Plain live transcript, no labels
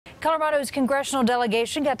Colorado's Congressional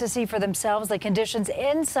Delegation got to see for themselves the conditions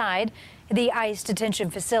inside the ICE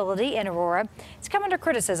detention facility in Aurora. It's come under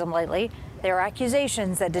criticism lately. There are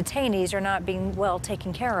accusations that detainees are not being well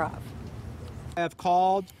taken care of. I have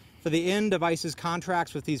called for the end of ICE's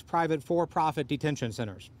contracts with these private for-profit detention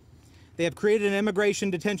centers. They have created an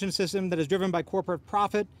immigration detention system that is driven by corporate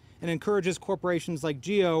profit and encourages corporations like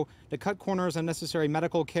GEO to cut corners on necessary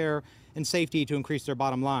medical care and safety to increase their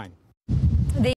bottom line.